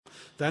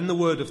Then the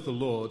word of the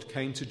Lord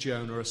came to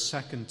Jonah a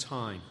second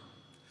time.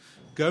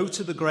 Go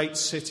to the great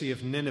city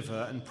of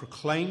Nineveh and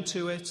proclaim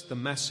to it the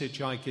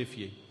message I give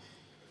you.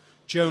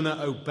 Jonah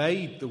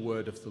obeyed the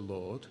word of the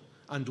Lord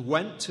and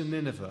went to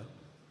Nineveh.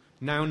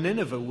 Now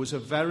Nineveh was a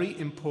very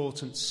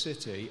important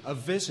city. A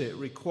visit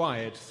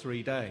required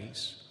 3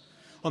 days.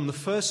 On the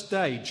first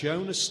day,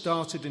 Jonah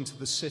started into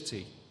the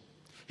city.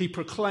 He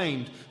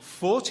proclaimed,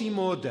 40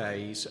 more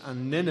days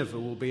and Nineveh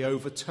will be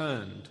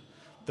overturned.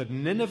 The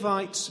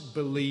Ninevites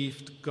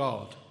believed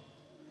God.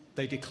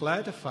 They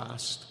declared a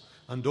fast,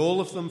 and all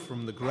of them,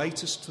 from the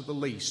greatest to the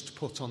least,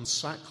 put on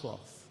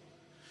sackcloth.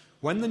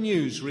 When the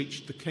news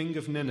reached the king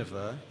of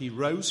Nineveh, he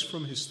rose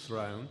from his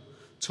throne,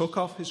 took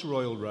off his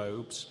royal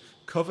robes,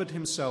 covered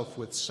himself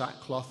with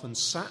sackcloth, and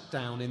sat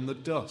down in the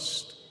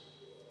dust.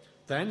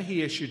 Then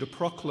he issued a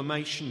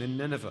proclamation in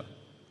Nineveh.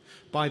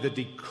 By the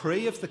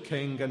decree of the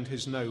king and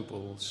his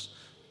nobles,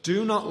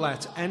 do not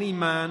let any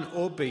man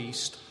or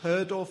beast,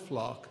 herd or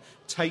flock,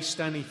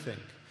 taste anything.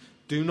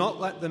 Do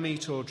not let them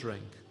eat or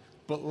drink,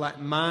 but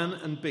let man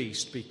and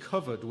beast be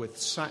covered with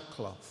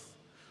sackcloth.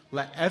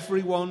 Let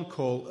everyone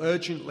call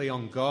urgently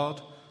on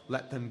God.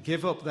 Let them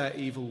give up their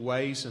evil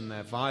ways and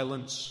their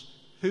violence.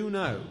 Who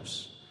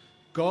knows?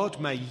 God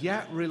may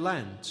yet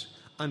relent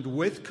and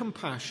with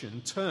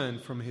compassion turn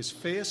from his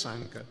fierce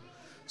anger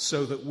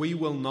so that we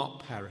will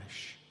not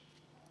perish.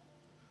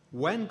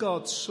 When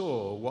God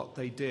saw what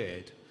they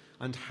did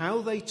and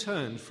how they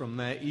turned from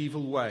their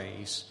evil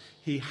ways,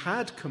 he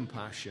had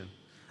compassion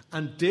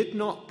and did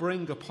not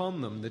bring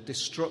upon them the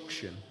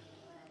destruction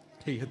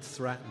he had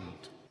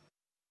threatened.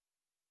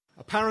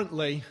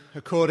 Apparently,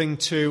 according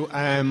to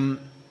an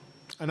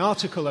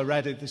article I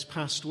read this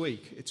past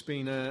week, it's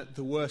been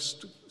the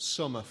worst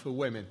summer for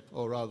women,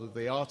 or rather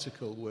the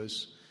article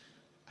was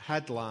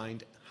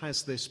headlined,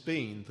 "Has this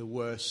been the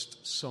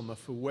worst summer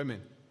for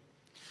women?"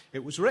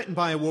 It was written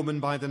by a woman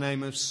by the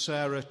name of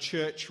Sarah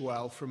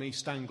Churchwell from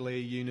East Anglia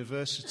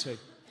University.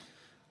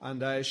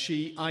 And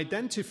she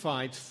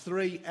identified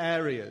 3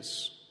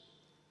 areas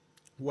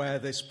where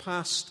this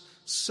past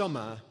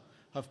summer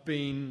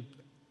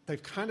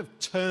they've kind of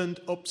turned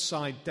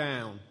upside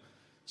down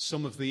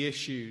some of the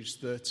issues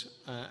that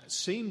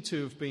seem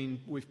to have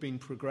we've been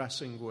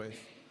progressing with.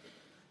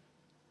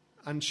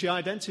 And she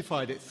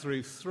identified it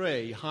through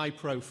 3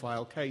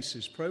 high-profile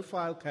cases.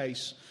 Profile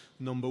case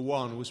number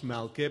 1 was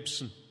Mel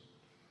Gibson.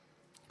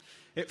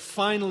 It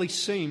finally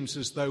seems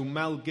as though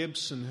Mel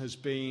Gibson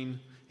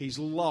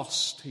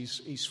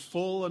he's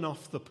fallen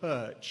off the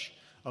perch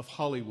of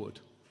Hollywood.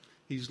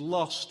 He's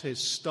lost his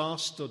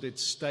star-studded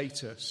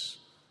status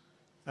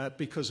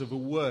because of a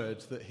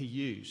word that he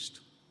used.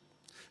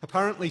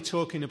 Apparently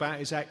talking about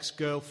his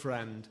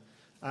ex-girlfriend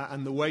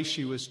and the way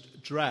she was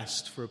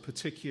dressed for a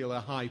particular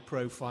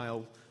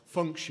high-profile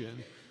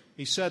function,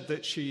 he said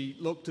that she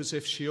looked as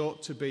if she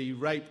ought to be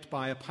raped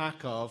by a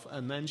pack of,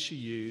 and then she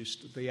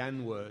used the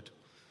N-word.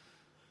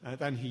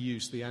 Then he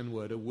used the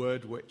N-word, a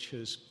word which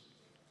is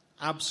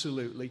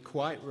absolutely,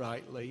 quite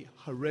rightly,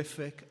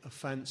 horrific,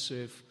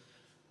 offensive,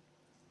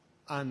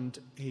 and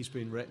he's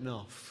been written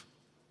off.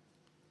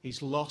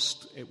 He's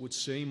lost, it would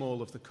seem,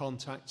 all of the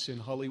contacts in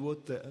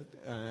Hollywood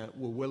that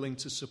were willing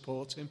to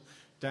support him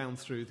down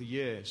through the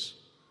years.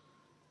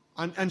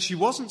 And she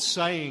wasn't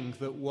saying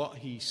that what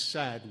he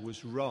said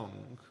was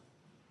wrong.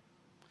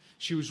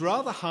 She was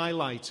rather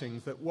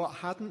highlighting that what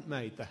hadn't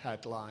made the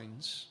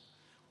headlines,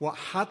 what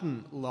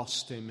hadn't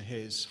lost him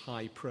his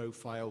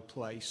high-profile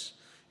place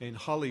in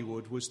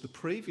Hollywood, was the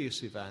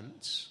previous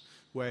events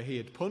where he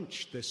had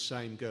punched this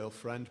same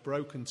girlfriend,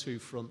 broken 2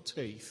 front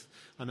teeth,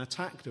 and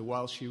attacked her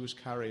while she was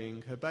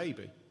carrying her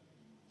baby.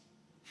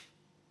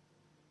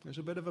 There's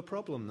a bit of a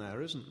problem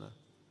there, isn't there?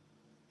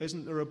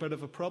 Isn't there a bit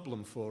of a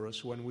problem for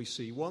us when we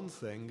see one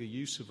thing, a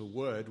use of a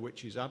word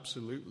which is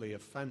absolutely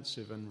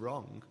offensive and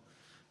wrong,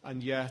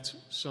 and yet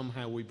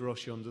somehow we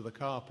brush under the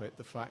carpet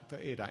the fact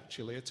that he'd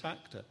actually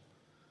attacked her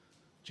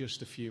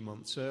just a few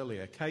months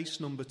earlier. Case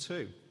number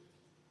 2.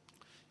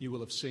 You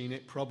will have seen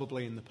it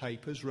probably in the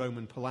papers.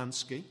 Roman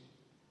Polanski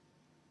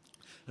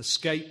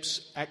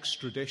escapes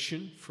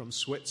extradition from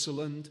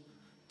Switzerland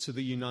to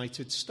the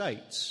United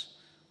States,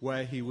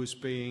 where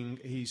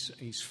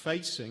he's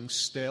facing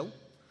still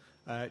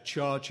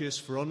charges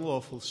for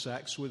unlawful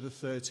sex with a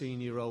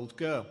 13-year-old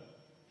girl.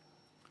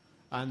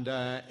 And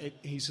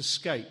he's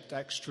escaped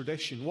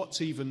extradition. What's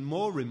even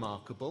more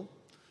remarkable,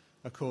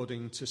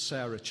 according to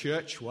Sarah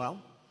Churchwell,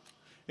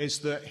 is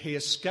that he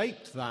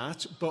escaped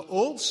that, but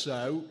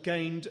also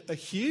gained a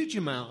huge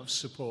amount of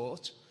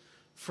support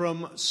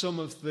from some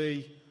of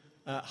the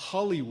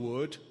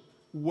Hollywood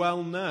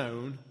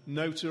well-known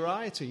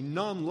notoriety,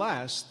 none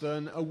less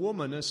than a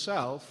woman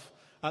herself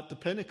at the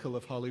pinnacle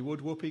of Hollywood,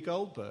 Whoopi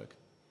Goldberg.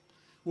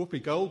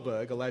 Whoopi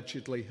Goldberg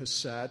allegedly has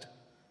said,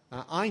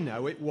 I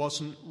know it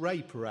wasn't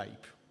rape.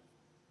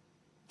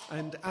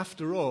 And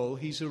after all,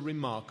 he's a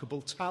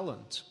remarkable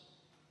talent.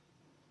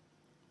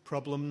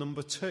 Problem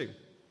number 2.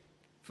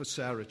 For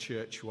Sarah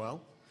Churchwell.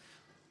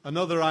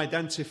 Another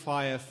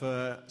identifier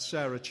for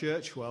Sarah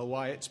Churchwell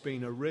why it's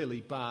been a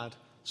really bad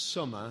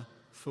summer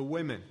for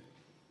women.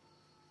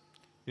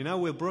 You know,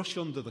 we'll brush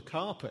under the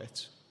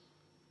carpet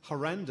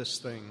horrendous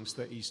things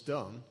that he's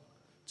done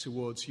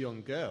towards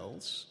young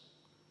girls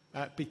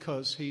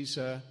because he's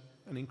an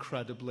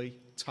incredibly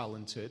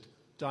talented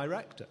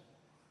director.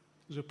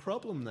 There's a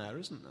problem there,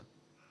 isn't there?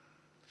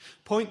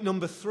 Point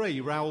number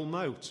 3, Raoul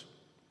Moat.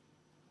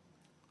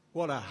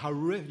 What a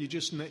horrific... You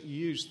just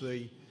use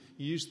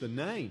the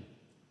name,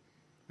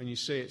 and you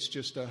see it's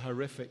just a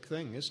horrific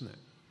thing, isn't it?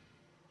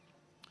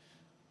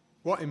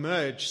 What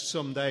emerged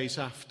some days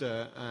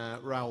after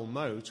Raoul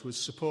Moat was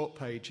support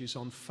pages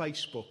on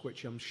Facebook,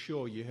 which I'm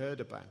sure you heard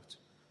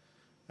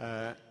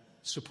about.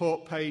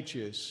 Support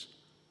pages,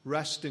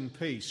 "Rest in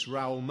peace,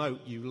 Raoul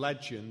Moat, you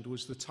legend,"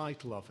 was the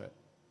title of it.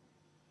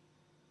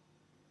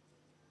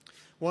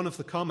 One of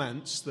the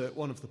comments that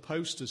one of the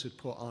posters had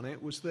put on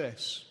it was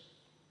this: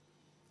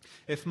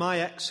 "If my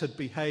ex had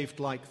behaved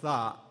like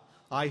that,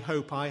 I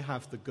hope I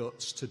have the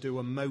guts to do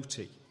a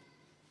Moatie."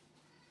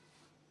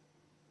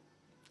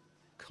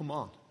 Come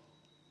on.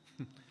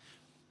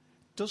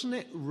 Doesn't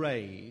it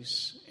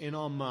raise in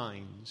our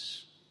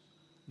minds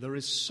there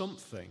is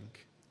something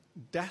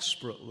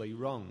desperately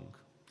wrong?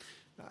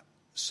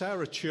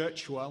 Sarah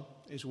Churchwell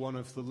is one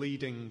of the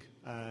leading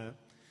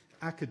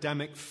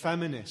academic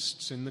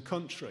feminists in the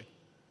country.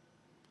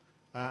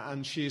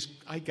 And she is,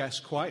 I guess,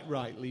 quite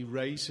rightly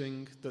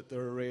raising that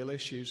there are real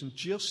issues. And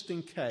just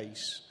in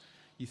case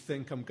you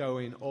think I'm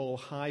going all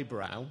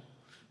highbrow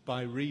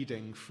by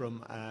reading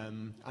from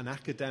an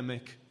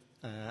academic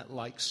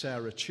like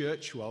Sarah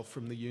Churchwell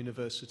from the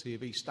University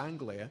of East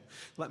Anglia,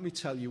 let me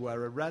tell you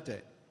where I read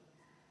it.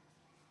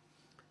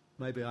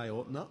 Maybe I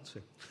ought not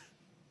to.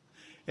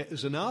 It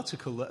was an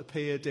article that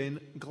appeared in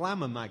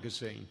Glamour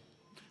magazine,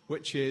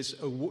 which is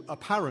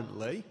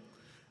apparently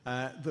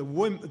the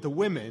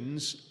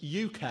women's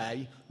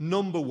UK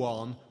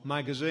 #1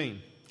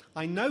 magazine.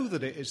 I know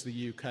that it is the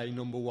UK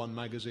 #1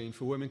 magazine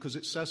for women because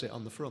it says it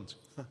on the front.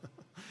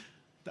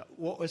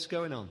 What was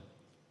going on?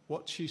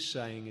 What she's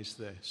saying is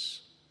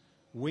this: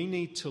 we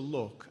need to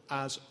look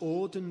as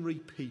ordinary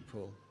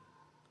people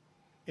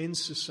in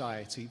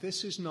society.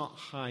 This is not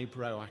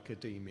highbrow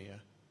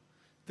academia.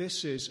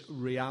 This is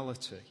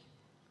reality.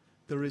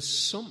 There is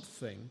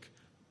something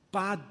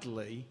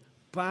badly,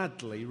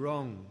 badly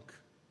wrong.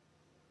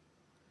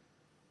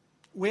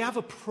 We have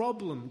a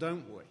problem,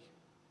 don't we,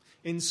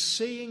 in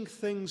seeing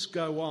things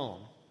go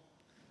on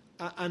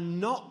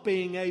and not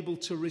being able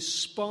to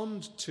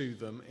respond to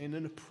them in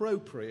an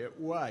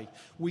appropriate way.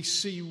 We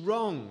see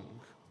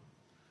wrong,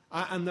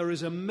 and there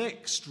is a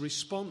mixed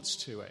response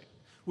to it.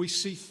 We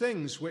see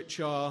things which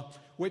are,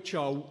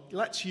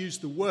 let's use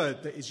the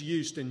word that is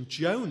used in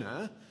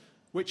Jonah,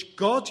 which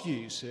God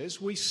uses.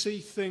 We see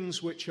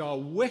things which are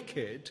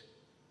wicked,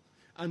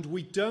 and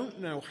we don't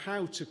know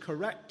how to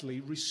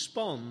correctly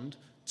respond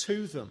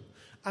to them.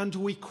 And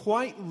we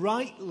quite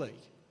rightly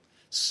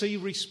see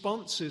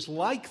responses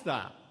like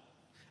that.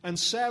 And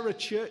Sarah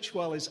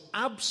Churchwell is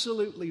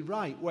absolutely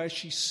right where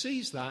she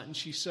sees that and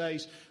she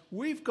says,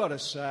 we've got to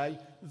say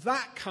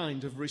that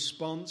kind of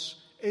response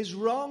is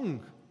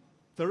wrong.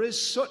 There is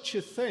such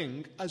a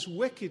thing as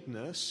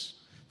wickedness.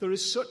 There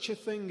is such a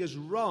thing as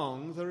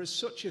wrong. There is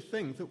such a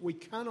thing that we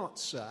cannot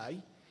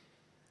say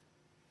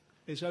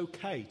is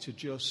okay to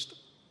just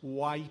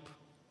wipe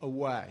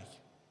away.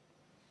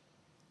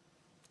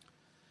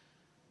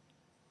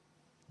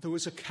 There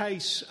was a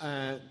case,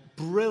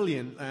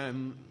 brilliant,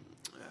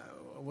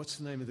 what's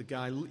the name of the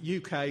guy?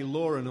 UK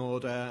Law and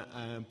Order.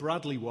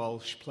 Bradley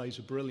Walsh plays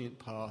a brilliant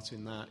part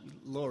in that.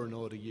 Law and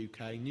Order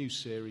UK, new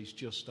series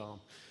just on.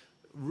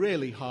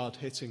 Really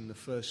hard-hitting, the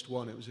first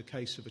one. It was a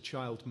case of a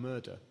child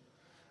murder.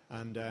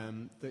 And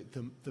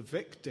the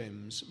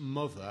victim's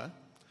mother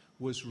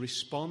was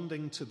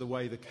responding to the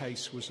way the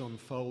case was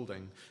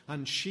unfolding.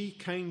 And she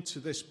came to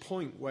this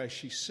point where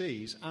she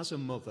sees, as a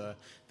mother,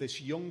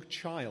 this young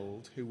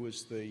child who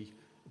was the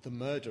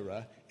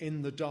murderer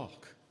in the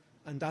dock.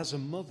 And as a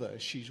mother,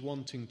 she's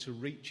wanting to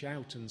reach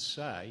out and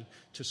say,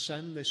 to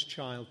send this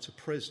child to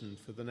prison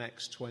for the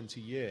next 20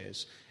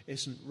 years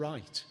isn't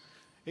right.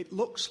 It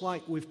looks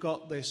like we've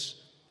got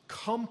this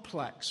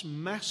complex,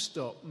 messed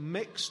up,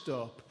 mixed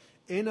up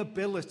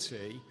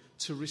inability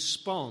to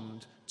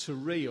respond to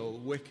real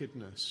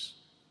wickedness.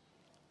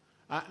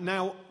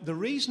 Now, the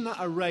reason that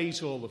I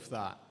raise all of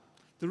that,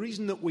 the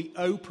reason that we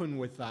open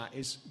with that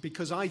is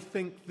because I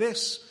think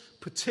this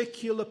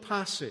particular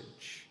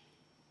passage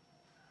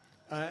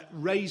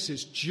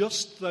raises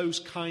just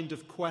those kind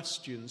of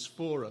questions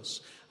for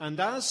us. And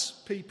as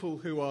people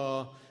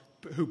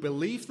who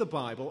believe the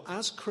Bible,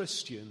 as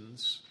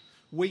Christians,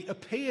 we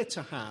appear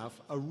to have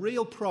a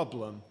real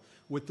problem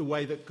with the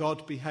way that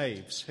God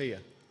behaves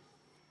here.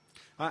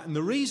 And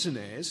the reason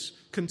is,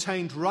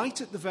 contained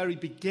right at the very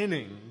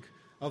beginning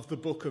of the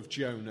book of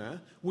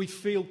Jonah, we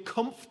feel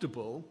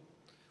comfortable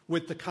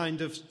with the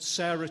kind of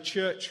Sarah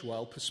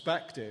Churchwell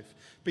perspective.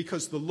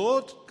 Because the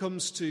Lord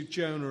comes to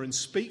Jonah and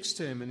speaks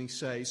to him and he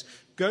says,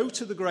 go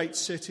to the great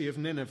city of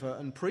Nineveh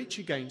and preach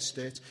against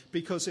it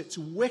because its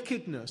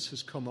wickedness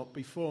has come up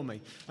before me.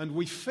 And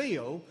we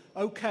feel,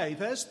 okay,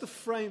 there's the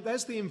frame,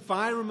 there's the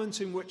environment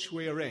in which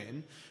we are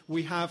in.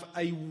 We have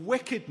a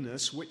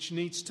wickedness which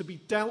needs to be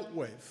dealt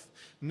with.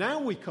 Now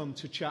we come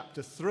to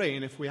chapter 3,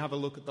 and if we have a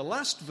look at the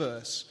last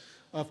verse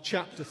of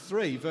chapter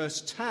 3,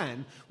 verse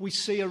 10, we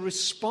see a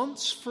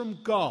response from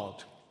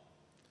God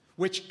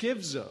which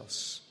gives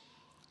us,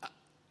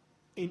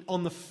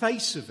 on the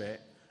face of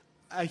it,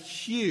 a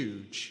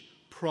huge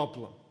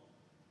problem.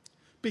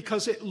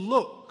 Because it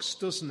looks,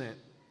 doesn't it,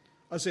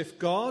 as if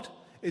God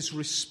is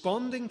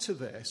responding to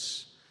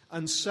this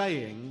and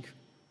saying,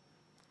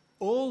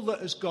 all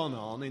that has gone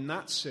on in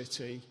that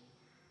city,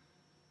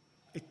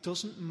 it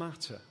doesn't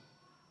matter.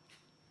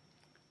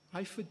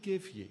 I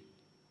forgive you.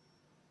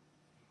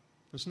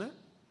 Isn't it?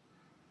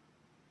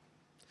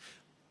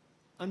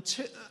 And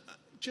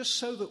just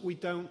so that we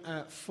don't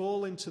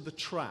fall into the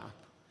trap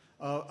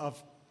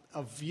of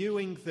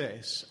viewing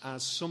this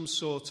as some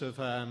sort of,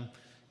 an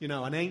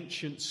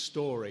ancient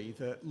story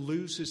that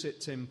loses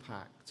its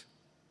impact,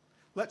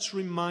 let's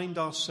remind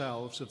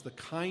ourselves of the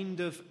kind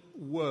of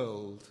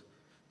world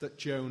that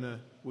Jonah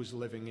was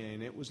living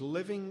in. He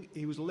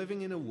was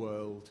living in a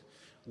world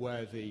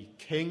where the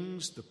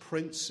kings, the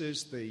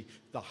princes, the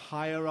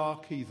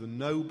hierarchy, the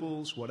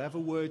nobles, whatever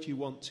word you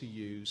want to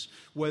use,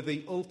 were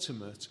the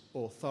ultimate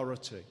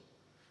authority.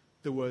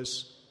 There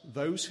was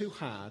those who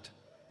had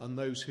and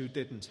those who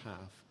didn't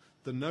have,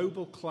 the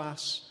noble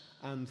class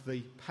and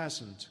the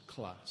peasant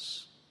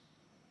class.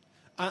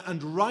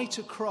 And right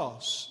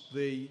across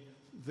the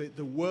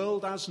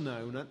world as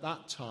known at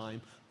that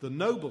time, the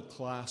noble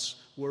class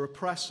were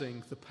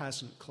oppressing the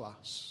peasant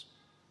class.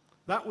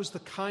 That was the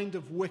kind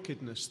of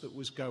wickedness that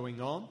was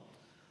going on,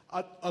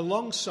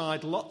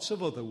 alongside lots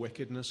of other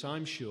wickedness,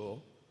 I'm sure.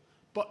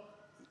 But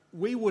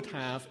we would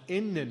have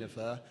in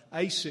Nineveh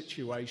a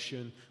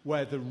situation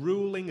where the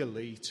ruling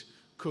elite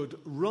could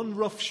run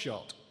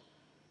roughshod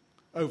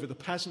over the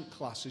peasant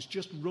classes,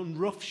 just run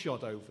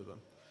roughshod over them.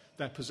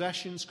 Their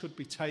possessions could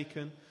be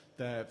taken,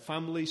 their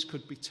families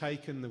could be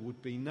taken, there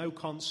would be no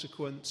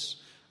consequence.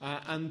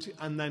 And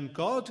then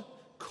God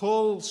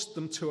calls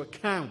them to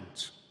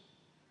account.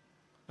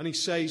 And he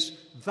says,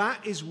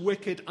 that is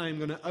wicked. I'm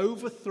going to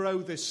overthrow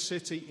this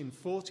city in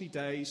 40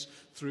 days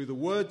through the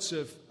words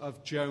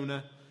of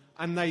Jonah.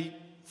 And they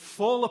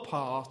fall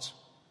apart.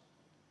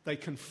 They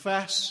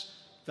confess.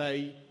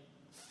 They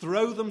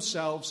throw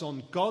themselves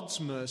on God's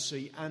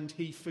mercy, and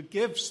he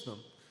forgives them.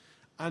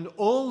 And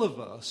all of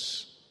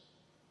us,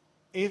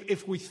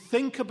 if we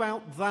think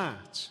about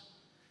that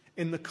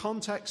in the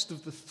context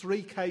of the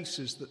three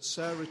cases that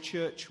Sarah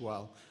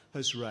Churchwell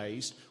has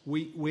raised,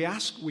 we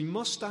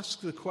must ask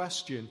the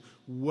question,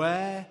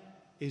 where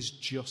is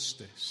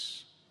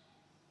justice?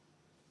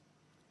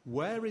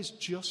 Where is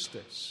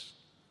justice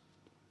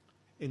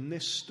in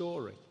this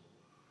story?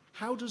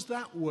 How does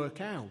that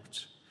work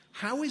out?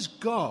 How is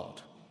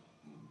God?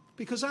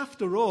 Because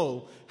after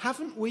all,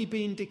 haven't we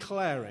been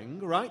declaring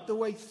right the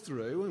way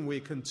through, and we're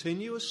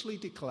continuously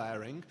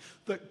declaring,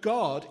 that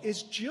God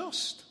is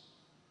just?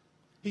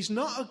 He's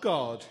not a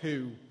God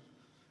who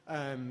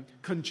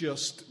can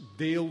just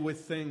deal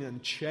with things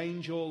and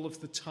change all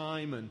of the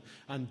time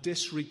and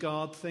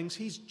disregard things.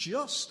 He's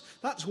just.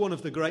 That's one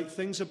of the great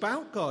things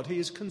about God. He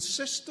is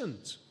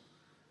consistent.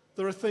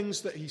 There are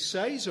things that he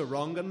says are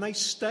wrong and they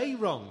stay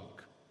wrong.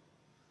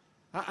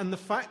 And the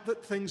fact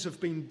that things have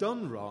been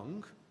done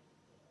wrong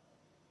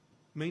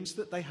means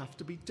that they have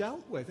to be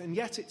dealt with. And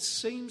yet it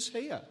seems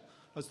here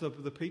as though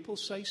the people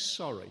say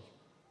sorry,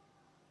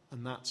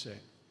 and that's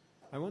it.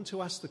 I want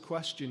to ask the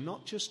question,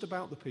 not just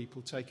about the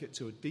people, take it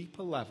to a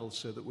deeper level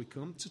so that we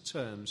come to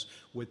terms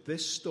with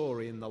this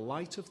story in the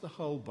light of the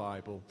whole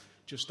Bible.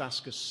 Just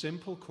ask a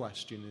simple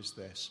question, is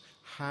this: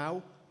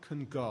 how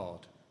can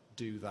God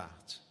do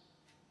that?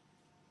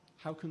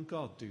 How can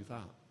God do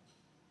that?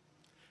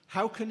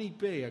 How can he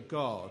be a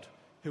God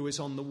who is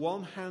on the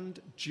one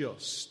hand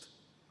just,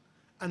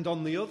 and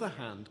on the other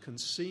hand can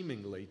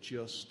seemingly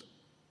just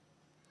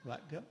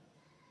let go?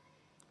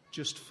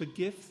 Just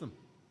forgive them?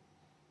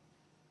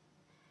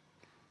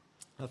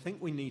 I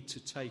think we need to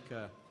take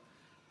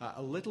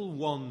a little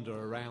wander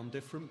around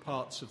different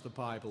parts of the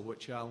Bible,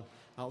 which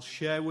I'll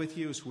share with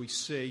you as we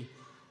see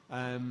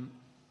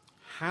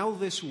how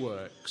this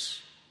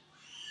works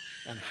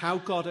and how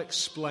God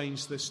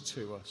explains this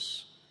to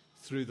us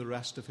through the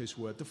rest of his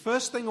word. The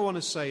first thing I want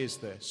to say is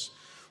this: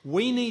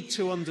 we need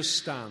to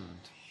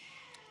understand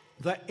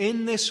that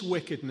in this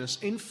wickedness,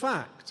 in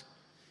fact,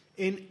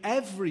 in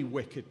every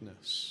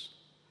wickedness,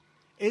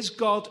 is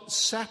God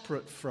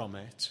separate from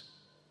it?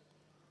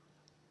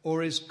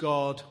 Or is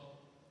God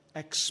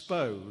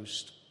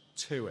exposed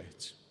to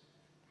it?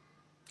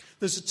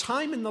 There's a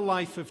time in the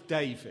life of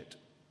David.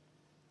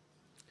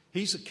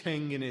 He's a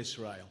king in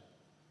Israel.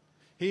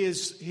 He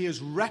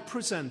is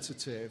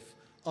representative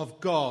of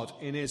God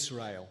in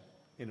Israel.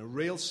 In a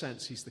real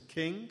sense, he's the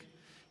king.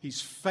 He's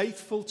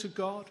faithful to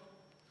God.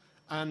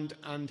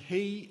 And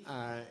he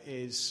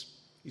is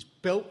He's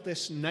built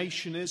this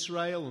nation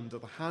Israel under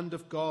the hand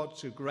of God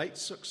to great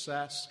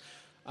success.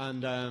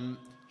 And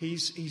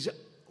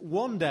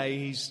one day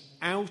he's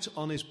out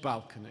on his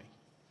balcony.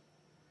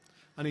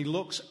 And he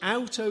looks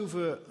out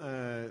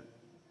over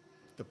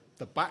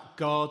the back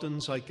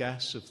gardens, I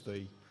guess, of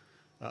the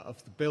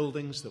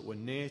buildings that were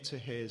near to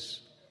his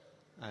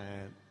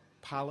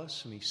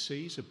palace. And he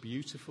sees a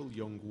beautiful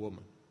young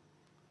woman.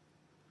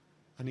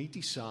 And he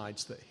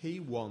decides that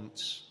he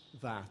wants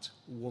that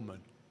woman.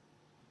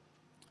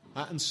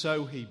 And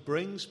so he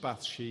brings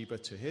Bathsheba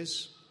to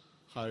his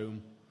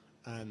home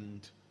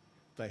and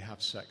they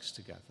have sex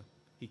together.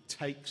 He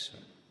takes her.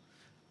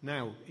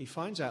 Now, he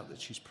finds out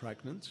that she's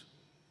pregnant.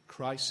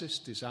 Crisis,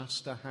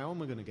 disaster. How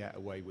am I going to get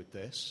away with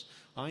this?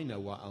 I know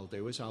what I'll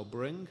do is I'll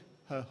bring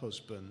her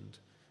husband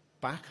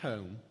back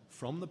home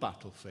from the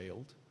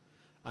battlefield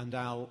and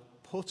I'll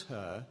put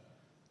her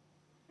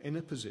in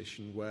a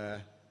position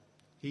where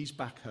he's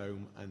back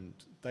home and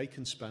they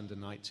can spend a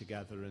night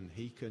together and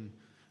he can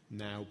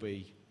now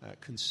be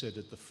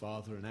considered the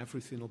father and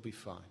everything will be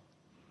fine.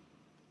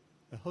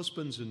 The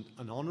husband's an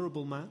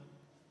honourable man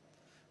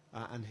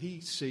and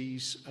he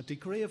sees a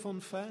degree of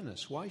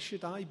unfairness. Why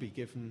should I be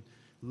given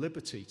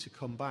liberty to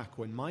come back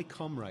when my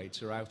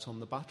comrades are out on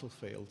the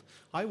battlefield?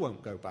 I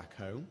won't go back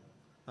home.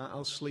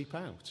 I'll sleep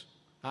out.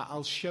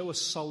 I'll show a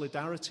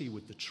solidarity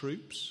with the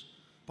troops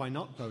by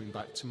not going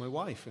back to my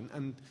wife.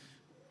 And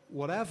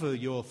whatever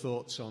your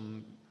thoughts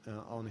on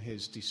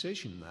his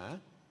decision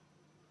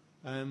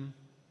there,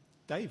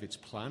 David's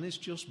plan is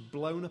just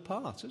blown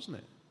apart, isn't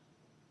it?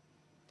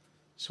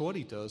 So what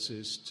he does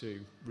is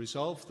to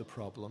resolve the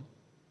problem.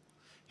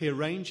 He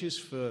arranges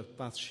for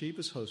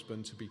Bathsheba's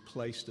husband to be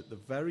placed at the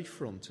very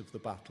front of the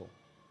battle.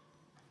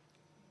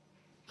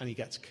 And he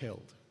gets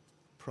killed.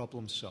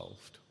 Problem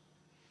solved.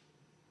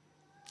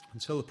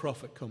 Until the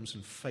prophet comes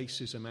and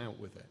faces him out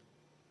with it.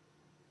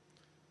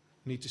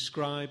 And he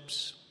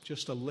describes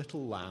just a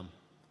little lamb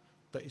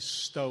that is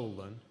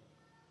stolen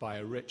by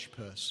a rich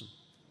person.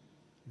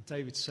 And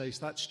David says,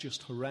 that's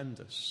just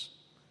horrendous.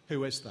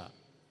 Who is that?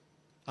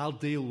 I'll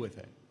deal with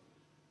it.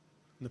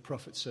 And the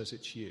prophet says,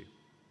 it's you.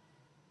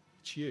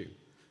 It's you,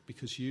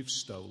 because you've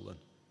stolen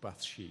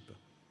Bathsheba.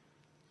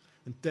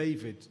 And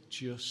David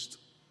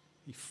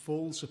he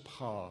falls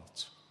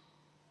apart.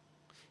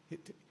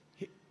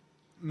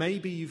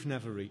 Maybe you've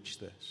never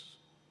reached this.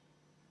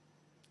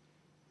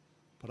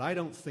 But I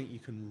don't think you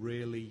can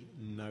really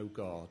know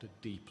God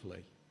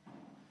deeply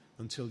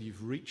until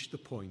you've reached the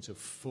point of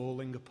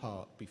falling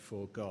apart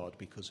before God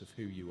because of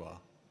who you are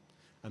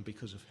and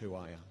because of who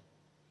I am.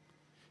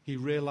 He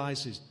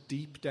realizes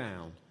deep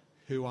down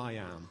who I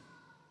am,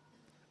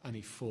 and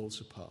he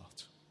falls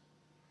apart.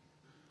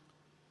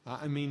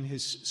 I mean,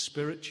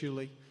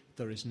 spiritually,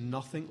 there is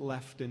nothing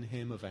left in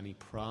him of any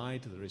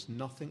pride. There is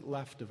nothing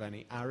left of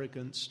any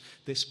arrogance.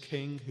 This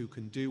king who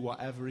can do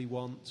whatever he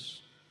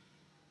wants.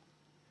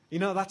 You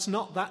know, that's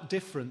not that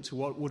different to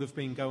what would have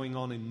been going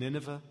on in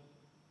Nineveh.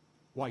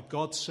 Why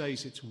God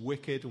says it's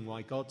wicked and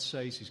why God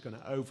says he's going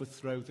to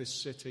overthrow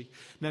this city.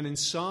 And then in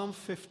Psalm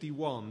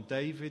 51,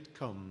 David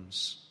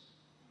comes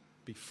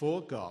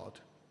before God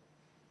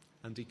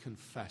and he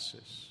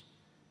confesses.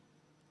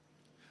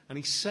 And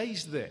he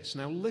says this.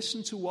 Now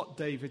listen to what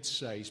David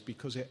says,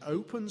 because it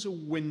opens a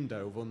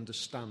window of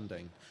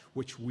understanding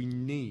which we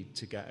need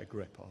to get a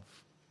grip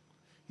of.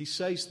 He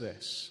says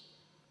this: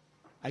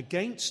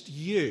 against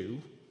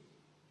you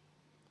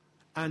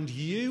and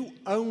you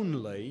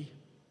only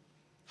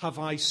have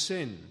I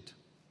sinned.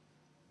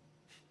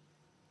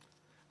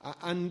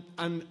 And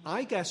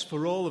I guess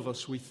for all of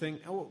us we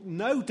think, oh,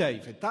 no,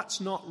 David, that's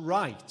not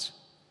right,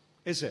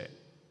 is it?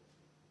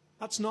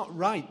 That's not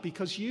right,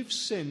 because you've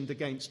sinned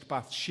against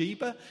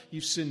Bathsheba,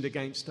 you've sinned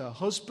against her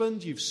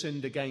husband, you've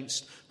sinned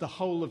against the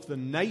whole of the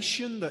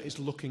nation that is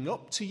looking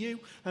up to you,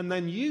 and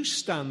then you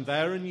stand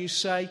there and you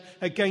say,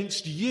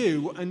 against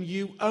you and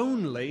you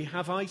only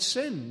have I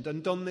sinned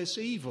and done this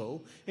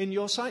evil in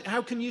your sight.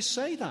 How can you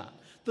say that?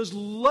 There's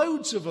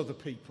loads of other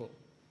people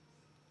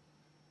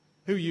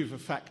who you've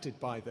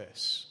affected by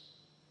this.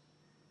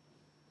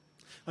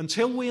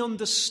 Until we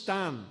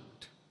understand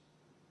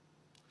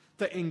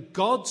that in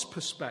God's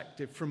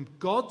perspective, from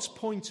God's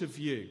point of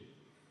view,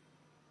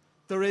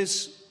 there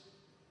is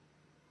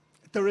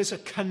a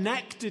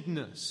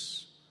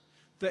connectedness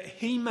that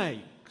he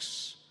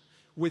makes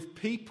with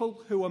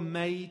people who are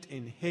made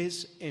in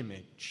his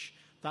image.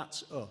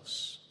 That's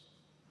us.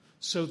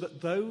 So that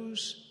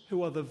those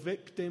who are the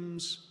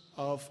victims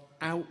of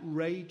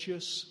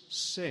outrageous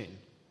sin,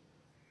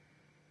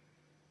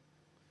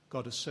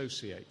 God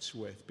associates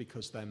with,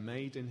 because they're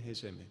made in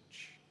his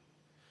image.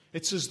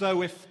 It's as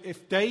though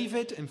if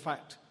David, in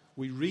fact,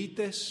 we read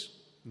this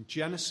in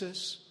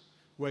Genesis,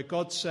 where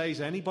God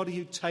says anybody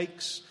who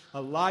takes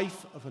a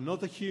life of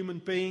another human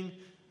being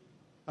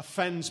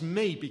offends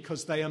me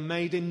because they are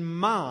made in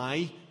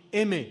my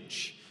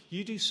image.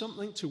 You do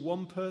something to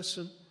one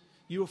person,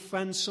 you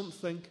offend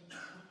somebody,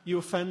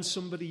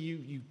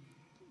 you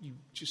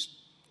just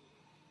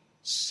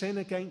sin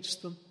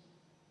against them.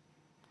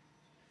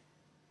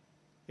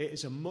 it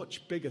is a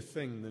much bigger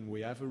thing than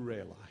we ever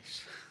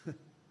realize.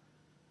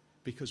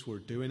 Because we're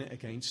doing it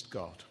against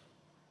God.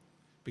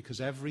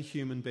 Because every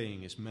human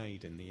being is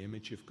made in the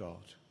image of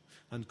God.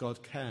 And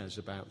God cares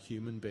about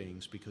human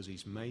beings because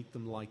he's made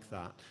them like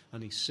that.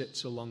 And he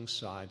sits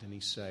alongside and he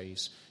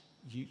says,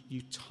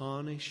 you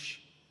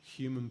tarnish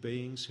human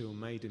beings who are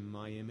made in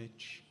my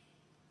image.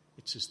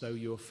 It's as though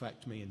you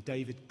affect me. And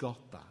David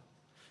got that.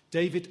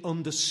 David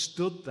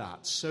understood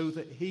that so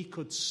that he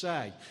could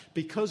say,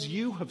 because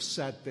you have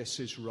said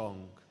this is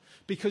wrong,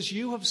 because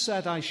you have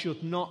said I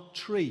should not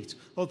treat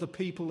other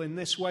people in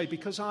this way,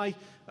 because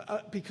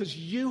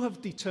you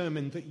have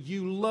determined that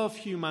you love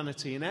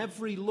humanity and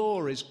every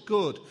law is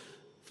good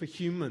for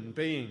human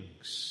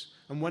beings.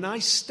 And when I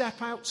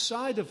step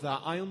outside of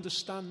that, I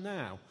understand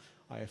now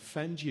I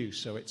offend you,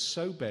 so it's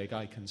so big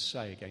I can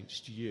say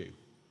against you,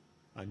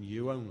 and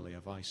you only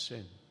have I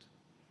sinned.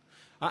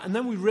 And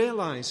then we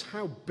realize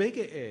how big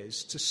it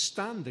is to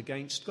stand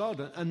against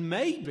God. And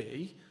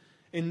maybe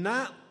in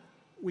that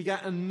we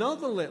get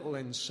another little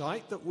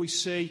insight that we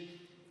see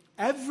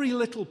every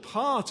little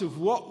part of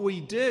what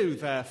we do,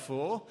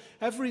 therefore,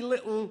 every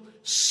little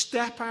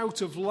step out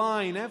of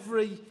line,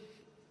 every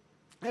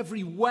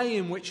way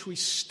in which we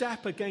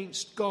step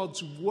against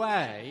God's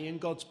way, in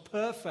God's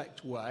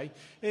perfect way,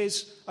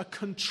 is a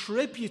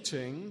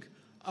contributing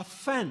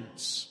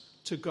offense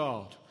to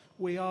God.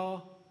 We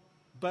are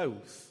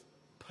both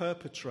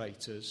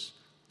perpetrators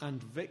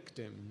and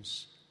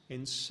victims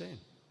in sin.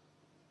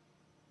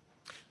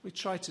 We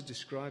try to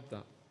describe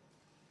that.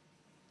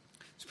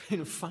 It's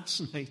been a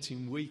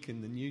fascinating week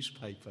in the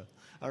newspaper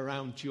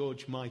around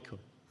George Michael.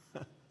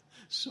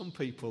 Some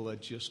people are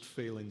just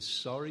feeling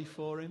sorry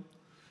for him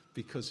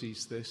because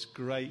he's this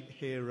great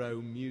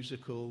hero,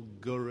 musical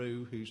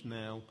guru who's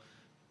now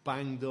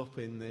banged up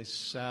in this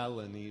cell,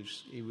 and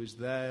he was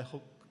there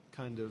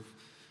kind of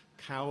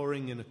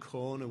cowering in a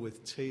corner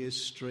with tears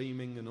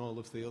streaming and all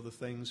of the other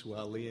things,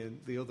 while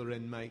the other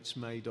inmates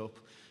made up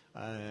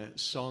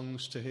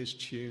songs to his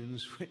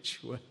tunes, which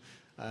were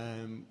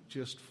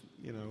just,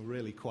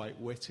 really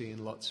quite witty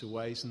in lots of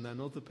ways, and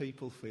then other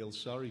people feel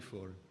sorry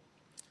for him.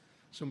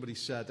 Somebody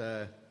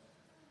said,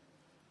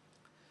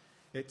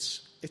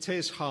 it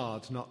is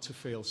hard not to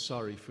feel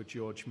sorry for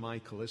George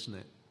Michael, isn't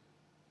it?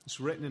 It's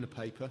written in a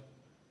paper.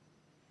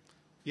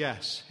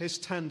 Yes, his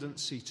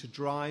tendency to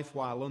drive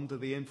while under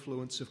the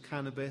influence of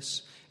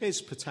cannabis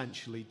is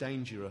potentially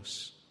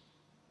dangerous.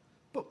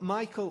 But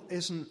Michael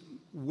isn't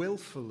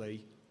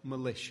willfully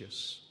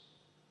malicious.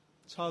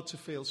 It's hard to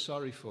feel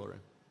sorry for him.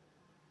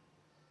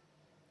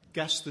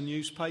 Guess the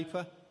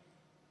newspaper?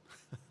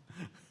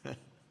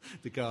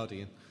 The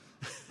Guardian.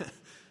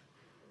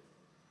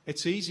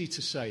 It's easy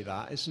to say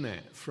that, isn't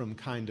it, from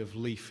kind of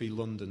leafy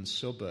London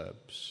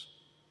suburbs,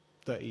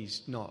 that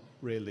he's not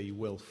really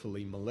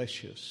willfully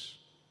malicious.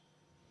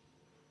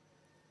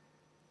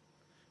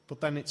 But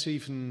then it's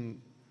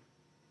even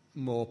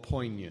more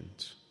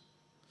poignant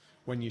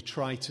when you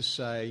try to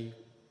say,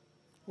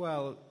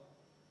 well,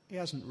 he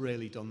hasn't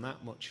really done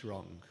that much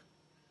wrong,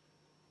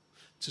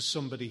 to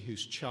somebody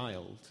whose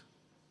child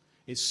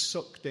is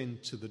sucked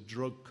into the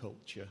drug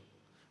culture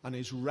and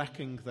is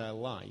wrecking their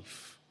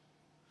life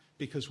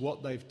because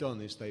what they've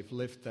done is they've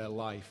lived their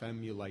life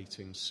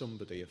emulating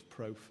somebody of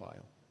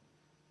profile.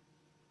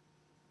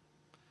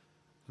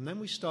 And then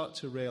we start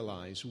to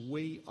realize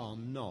we are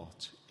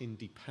not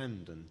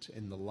independent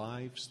in the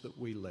lives that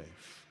we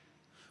live.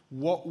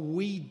 What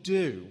we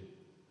do,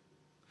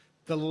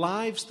 the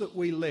lives that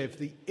we live,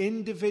 the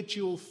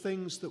individual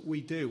things that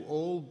we do,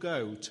 all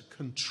go to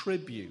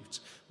contribute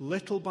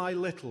little by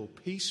little,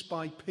 piece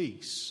by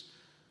piece,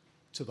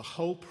 to the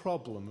whole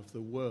problem of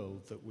the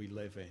world that we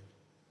live in.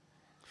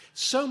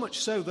 So much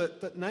so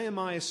that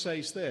Nehemiah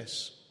says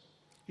this.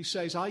 He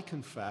says, I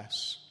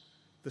confess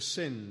the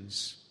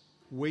sins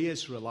we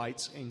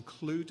Israelites,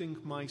 including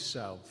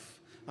myself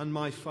and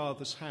my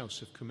father's house,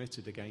 have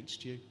committed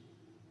against you.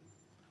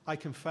 I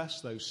confess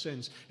those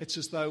sins. It's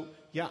as though,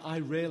 I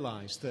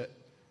realize that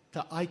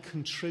I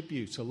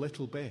contribute a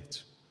little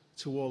bit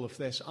to all of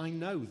this. I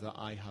know that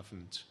I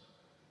haven't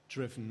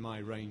driven my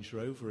Range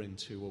Rover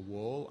into a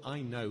wall.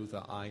 I know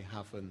that I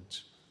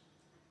haven't,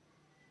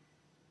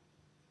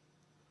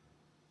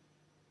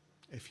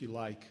 if you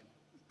like,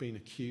 been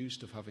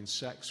accused of having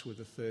sex with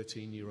a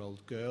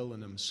 13-year-old girl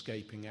and am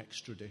escaping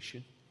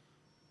extradition.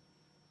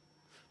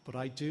 But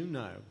I do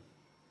know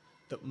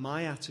that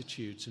my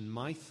attitudes and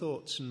my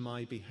thoughts and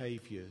my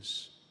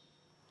behaviours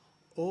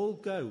all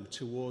go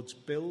towards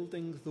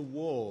building the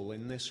wall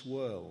in this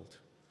world,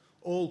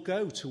 all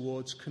go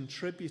towards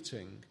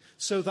contributing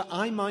so that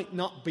I might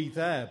not be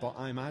there, but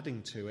I'm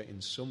adding to it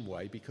in some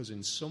way, because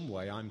in some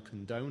way I'm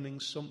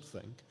condoning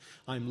something.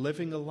 I'm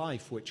living a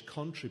life which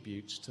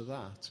contributes to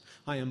that.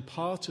 I am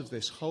part of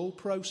this whole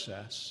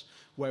process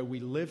where we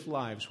live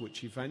lives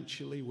which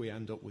eventually we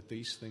end up with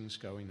these things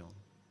going on.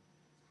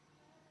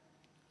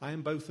 I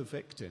am both a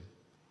victim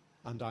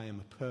and I am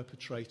a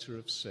perpetrator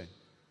of sin.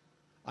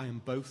 I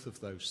am both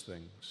of those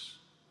things.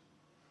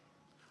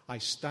 I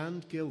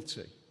stand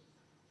guilty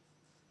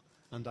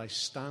and I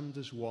stand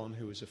as one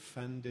who is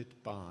offended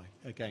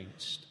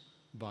against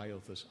by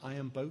others. I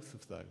am both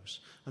of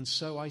those. And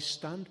so I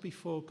stand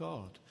before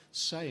God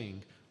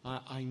saying,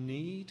 I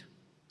need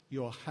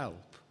your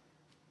help,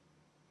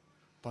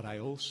 but I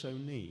also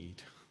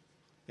need,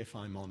 if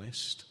I'm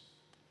honest,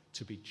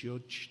 to be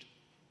judged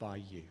by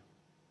you.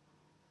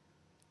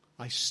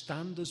 I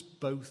stand as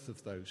both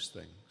of those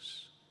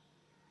things.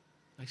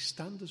 I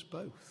stand as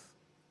both.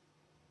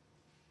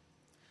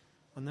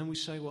 And then we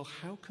say, well,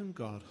 how can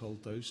God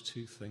hold those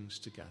two things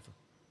together?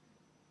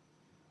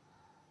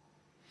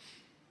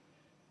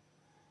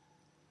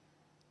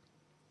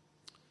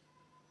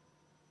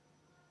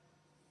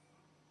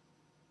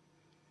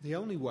 The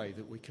only way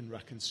that we can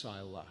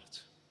reconcile that,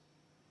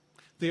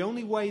 the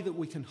only way that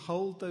we can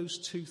hold those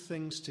two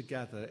things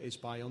together is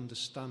by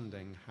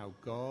understanding how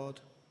God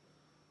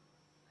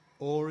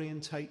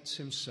orientates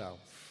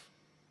himself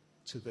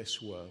to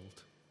this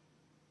world.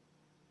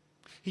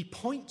 He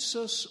points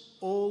us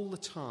all the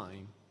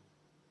time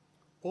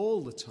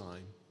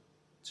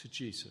to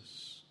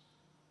Jesus.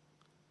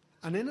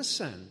 And in a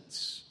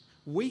sense,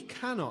 we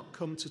cannot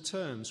come to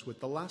terms with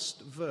the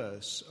last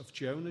verse of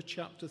Jonah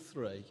chapter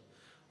 3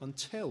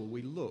 until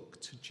we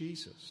look to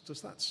Jesus.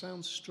 Does that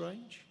sound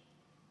strange?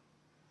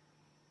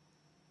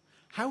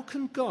 How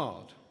can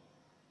God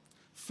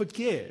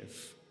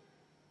forgive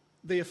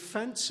the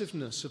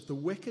offensiveness of the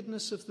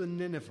wickedness of the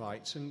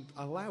Ninevites and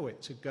allow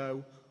it to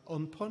go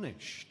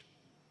unpunished?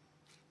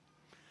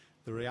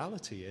 The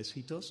reality is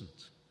he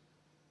doesn't.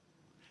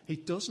 He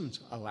doesn't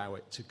allow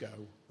it to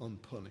go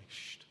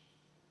unpunished.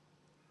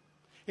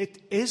 It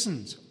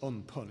isn't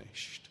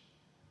unpunished.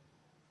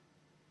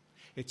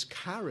 It's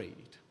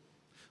carried.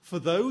 For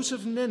those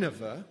of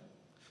Nineveh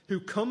who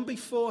come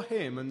before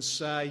him and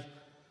say,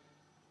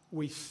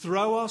 we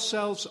throw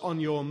ourselves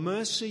on your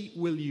mercy,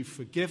 will you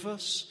forgive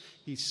us?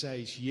 He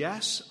says,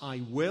 yes,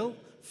 I will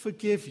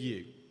forgive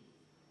you.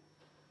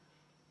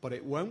 But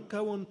it won't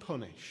go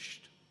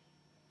unpunished.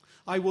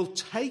 I will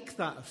take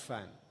that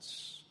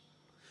offense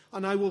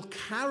and I will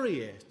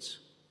carry it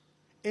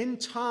in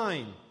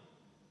time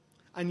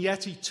and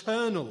yet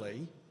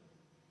eternally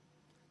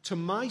to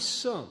my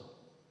Son,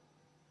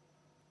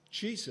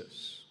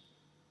 Jesus.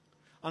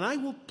 And I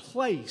will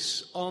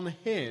place on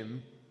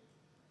him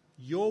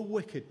your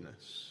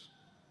wickedness,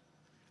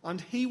 and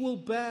he will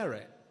bear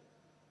it.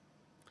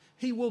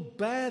 He will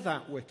bear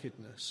that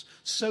wickedness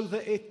so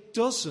that it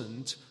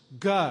doesn't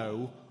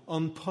go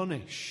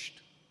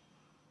unpunished.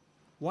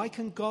 Why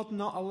can God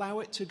not allow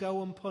it to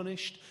go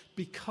unpunished?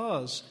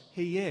 Because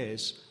he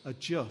is a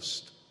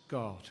just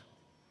God.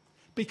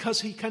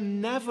 Because he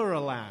can never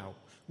allow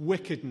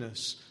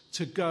wickedness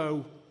to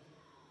go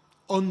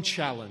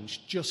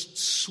unchallenged, just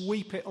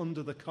sweep it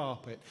under the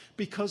carpet.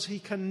 Because he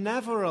can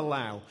never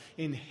allow,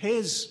 in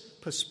his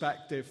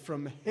perspective,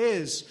 from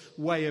his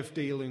way of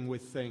dealing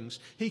with things,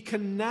 he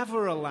can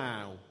never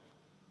allow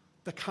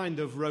the kind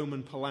of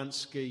Roman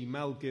Polanski,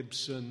 Mel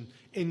Gibson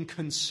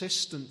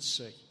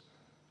inconsistency.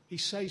 He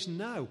says,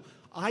 no,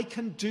 I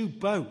can do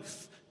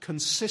both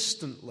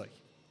consistently.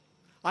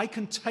 I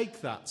can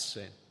take that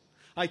sin.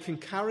 I can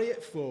carry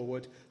it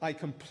forward. I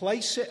can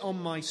place it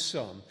on my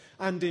Son.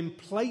 And in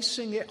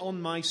placing it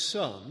on my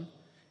Son,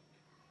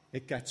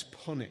 it gets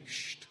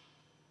punished.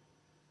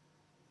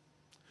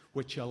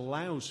 Which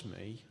allows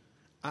me,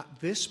 at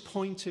this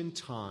point in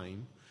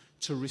time,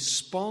 to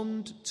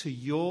respond to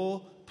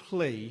your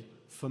plea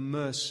for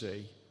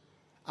mercy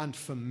and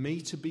for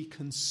me to be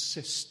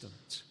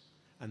consistent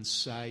and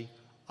say,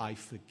 I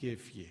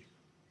forgive you.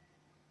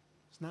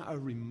 Isn't that a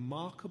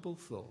remarkable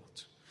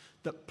thought?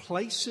 That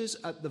places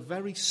at the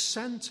very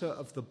center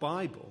of the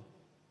Bible,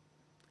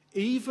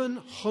 even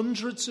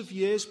hundreds of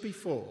years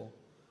before,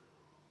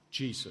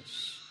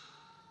 Jesus.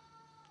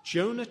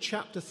 Jonah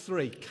chapter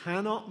 3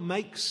 cannot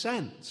make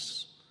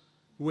sense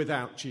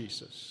without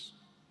Jesus.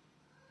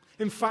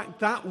 In fact,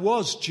 that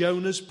was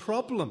Jonah's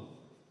problem.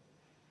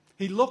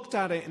 He looked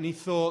at it and he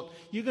thought,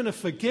 you're going to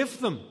forgive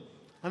them.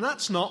 And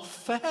that's not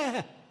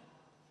fair.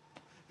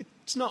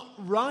 It's not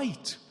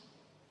right.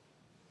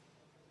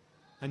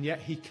 And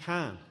yet he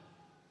can.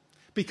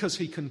 Because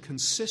he can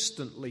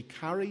consistently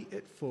carry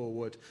it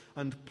forward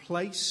and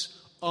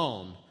place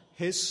on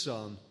his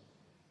Son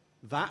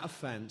that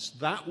offense,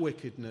 that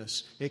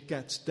wickedness. It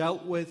gets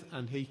dealt with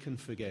and he can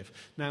forgive.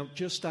 Now,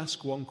 just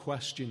ask one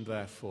question,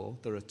 therefore.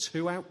 There are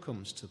two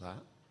outcomes to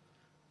that.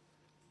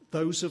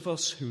 Those of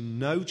us who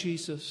know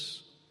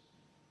Jesus,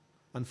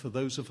 and for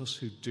those of us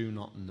who do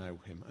not know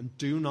him and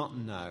do not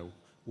know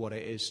what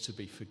it is to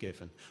be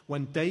forgiven.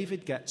 When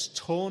David gets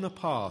torn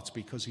apart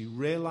because he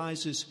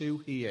realizes who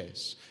he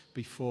is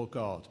before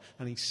God,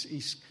 and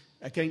he's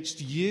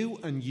against you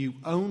and you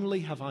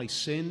only have I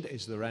sinned,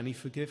 is there any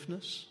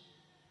forgiveness?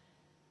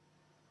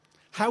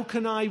 How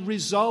can I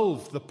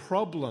resolve the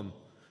problem,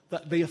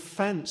 that the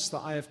offense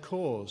that I have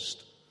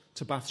caused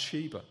to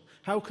Bathsheba?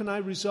 How can I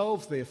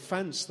resolve the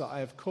offense that I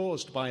have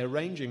caused by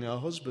arranging her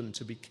husband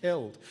to be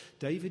killed?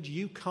 David,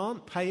 you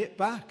can't pay it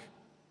back.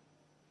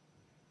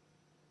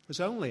 There's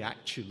only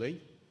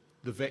actually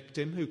the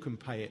victim who can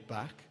pay it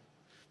back.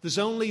 There's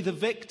only the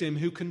victim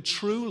who can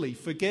truly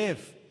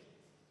forgive.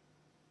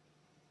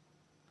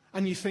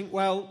 And you think,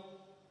 well,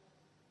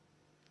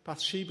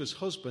 Bathsheba's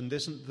husband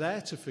isn't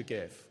there to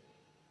forgive.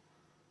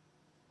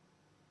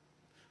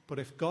 But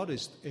if God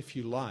is, if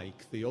you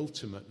like, the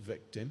ultimate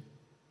victim,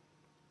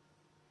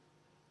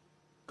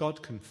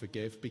 God can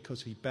forgive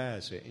because he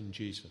bears it in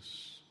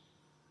Jesus.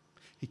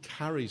 He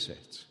carries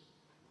it.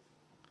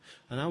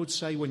 And I would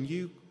say when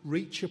you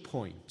reach a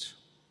point,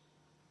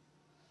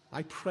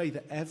 I pray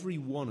that every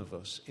one of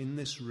us in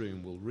this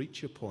room will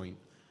reach a point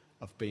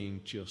of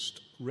being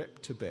just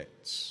ripped to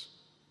bits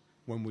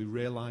when we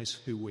realize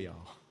who we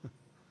are.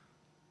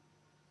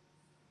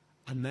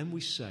 And then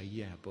we say,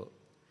 yeah, but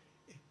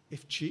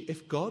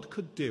if God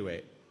could do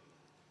it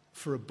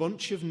for a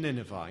bunch of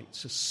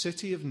Ninevites, a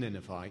city of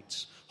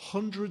Ninevites,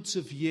 hundreds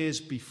of years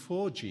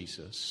before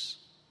Jesus,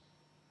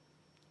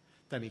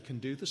 then he can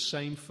do the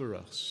same for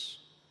us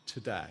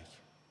today,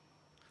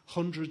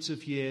 hundreds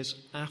of years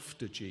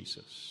after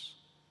Jesus,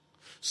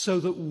 so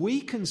that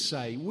we can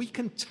say, we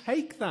can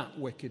take that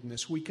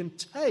wickedness, we can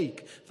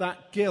take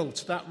that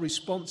guilt, that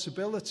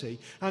responsibility,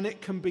 and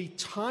it can be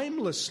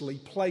timelessly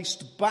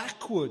placed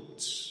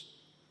backwards.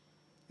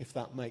 If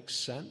that makes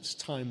sense,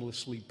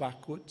 timelessly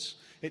backwards.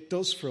 It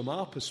does from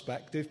our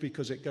perspective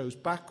because it goes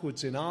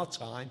backwards in our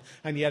time,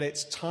 and yet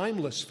it's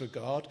timeless for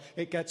God.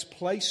 It gets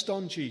placed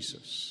on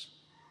Jesus.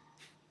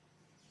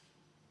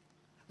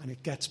 And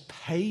it gets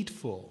paid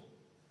for.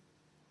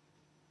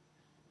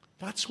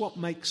 That's what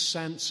makes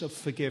sense of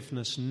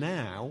forgiveness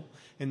now,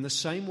 in the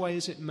same way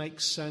as it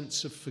makes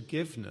sense of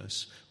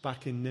forgiveness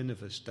back in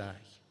Nineveh's day.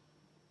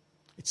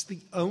 It's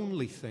the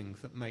only thing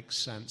that makes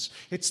sense.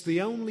 It's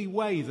the only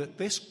way that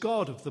this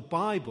God of the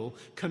Bible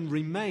can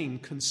remain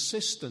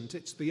consistent.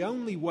 It's the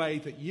only way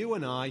that you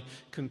and I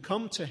can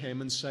come to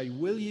him and say,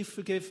 will you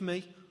forgive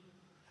me?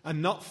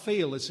 And not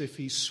feel as if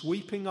he's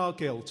sweeping our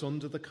guilt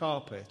under the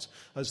carpet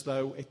as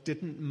though it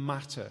didn't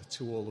matter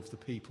to all of the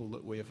people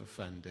that we have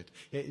offended.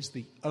 It is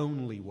the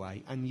only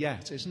way. And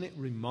yet, isn't it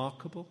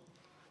remarkable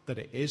that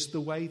it is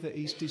the way that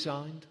he's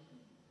designed?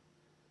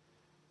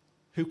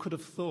 Who could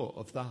have thought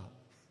of that?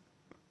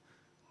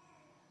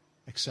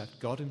 Except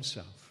God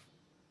himself.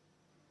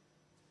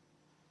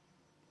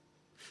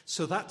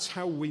 So that's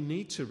how we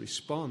need to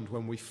respond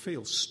when we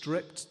feel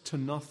stripped to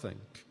nothing.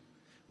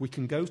 We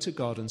can go to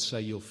God and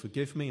say, you'll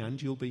forgive me and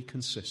you'll be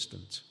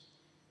consistent.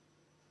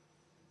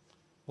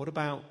 What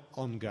about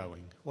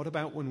ongoing? What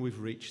about when we've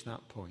reached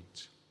that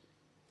point?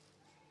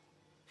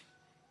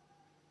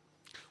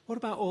 What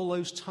about all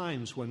those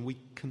times when we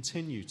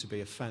continue to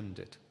be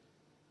offended?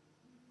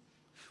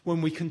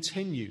 When we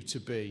continue to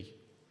be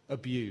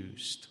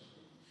abused?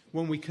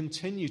 When we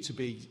continue to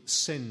be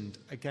sinned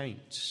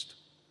against?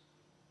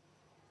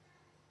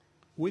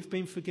 We've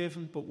been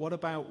forgiven, but what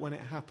about when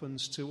it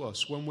happens to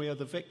us, when we are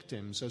the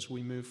victims as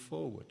we move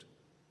forward?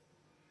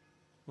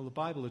 Well, the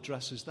Bible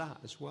addresses that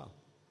as well.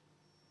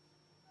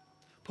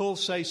 Paul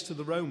says to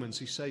the Romans,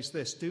 he says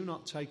this, do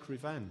not take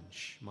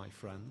revenge, my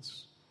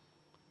friends.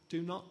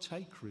 Do not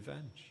take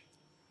revenge.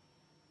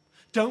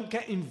 Don't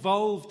get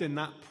involved in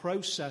that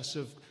process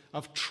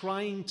of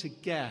trying to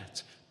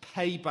get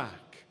payback.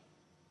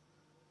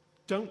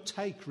 Don't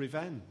take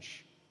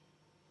revenge.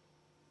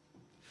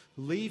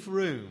 Leave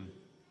room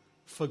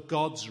for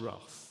God's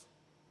wrath,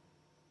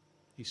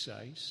 he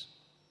says.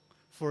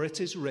 For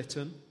it is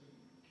written,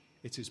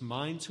 it is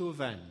mine to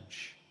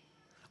avenge.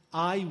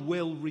 I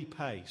will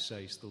repay,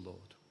 says the Lord.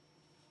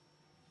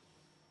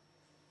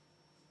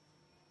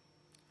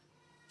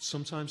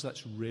 Sometimes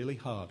that's really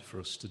hard for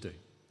us to do.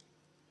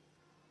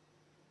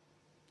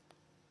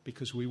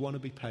 Because we want to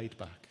be paid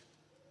back.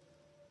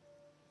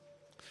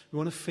 We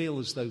want to feel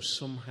as though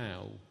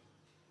somehow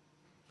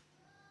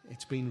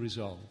it's been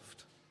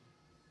resolved.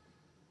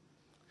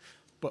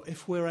 But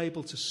if we're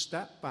able to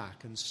step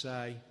back and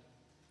say,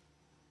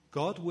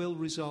 God will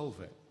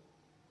resolve it,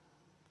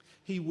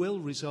 he will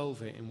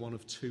resolve it in one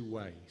of two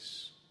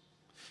ways.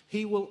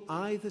 He will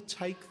either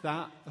take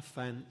that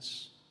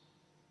offence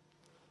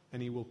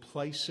and he will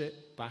place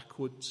it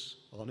backwards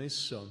on his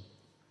Son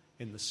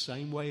in the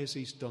same way as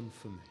he's done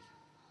for me,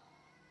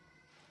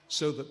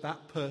 so that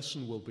that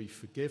person will be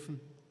forgiven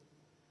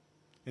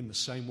in the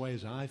same way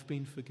as I've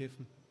been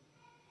forgiven.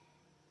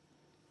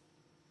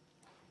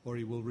 Or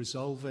he will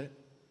resolve it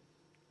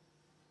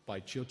by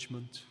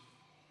judgment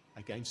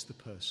against the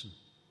person.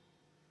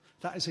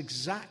 That is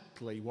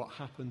exactly what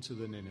happened to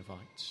the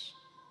Ninevites.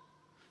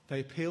 They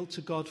appealed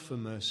to God for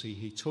mercy.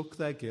 He took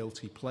their guilt.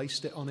 He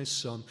placed it on his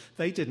Son.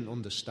 They didn't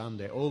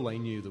understand it. All they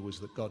knew was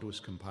that God was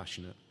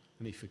compassionate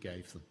and he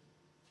forgave them.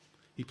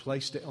 He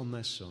placed it on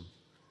their Son.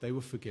 They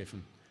were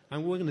forgiven.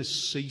 And we're going to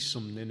see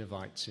some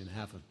Ninevites in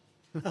heaven.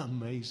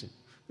 Amazing.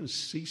 We're going to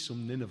see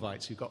some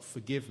Ninevites who got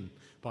forgiven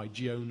by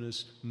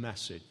Jonah's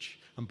message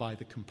and by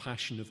the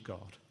compassion of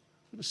God.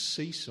 We're going to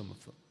see some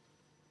of them.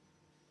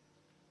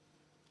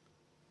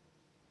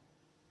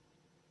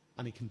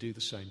 And he can do the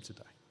same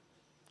today.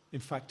 In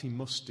fact, he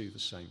must do the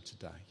same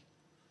today.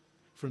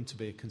 For him to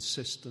be a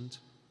consistent,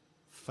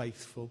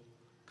 faithful,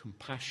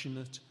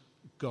 compassionate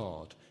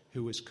God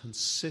who is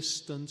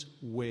consistent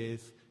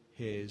with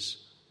his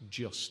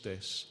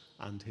justice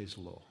and his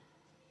law.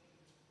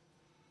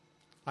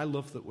 I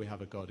love that we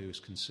have a God who is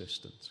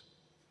consistent.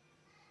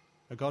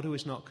 A God who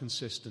is not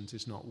consistent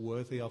is not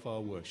worthy of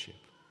our worship.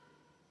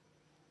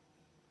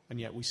 And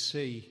yet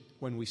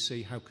when we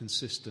see how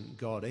consistent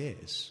God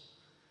is,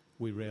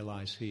 we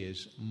realize he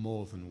is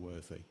more than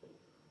worthy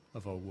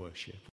of our worship.